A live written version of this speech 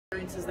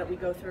experiences that we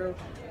go through.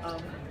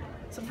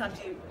 Sometimes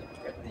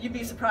you'd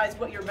be surprised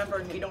what you remember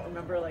and what you don't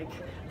remember. Like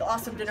the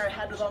awesome dinner I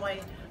had with all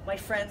my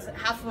friends.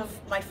 Half of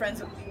my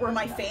friends were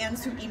my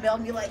fans who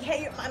emailed me like,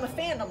 "Hey, I'm a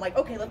fan." I'm like,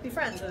 "Okay, let's be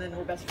friends," and then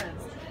we're best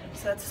friends.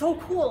 So that's so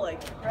cool,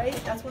 like, right?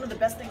 That's one of the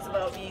best things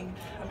about being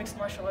a mixed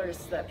martial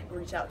artist, that people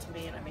reach out to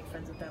me and I make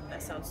friends with them.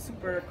 That sounds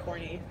super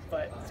corny,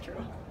 but it's true.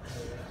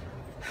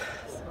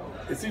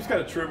 It seems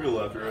kind of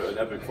trivial after an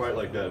epic fight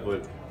like that,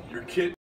 but your kid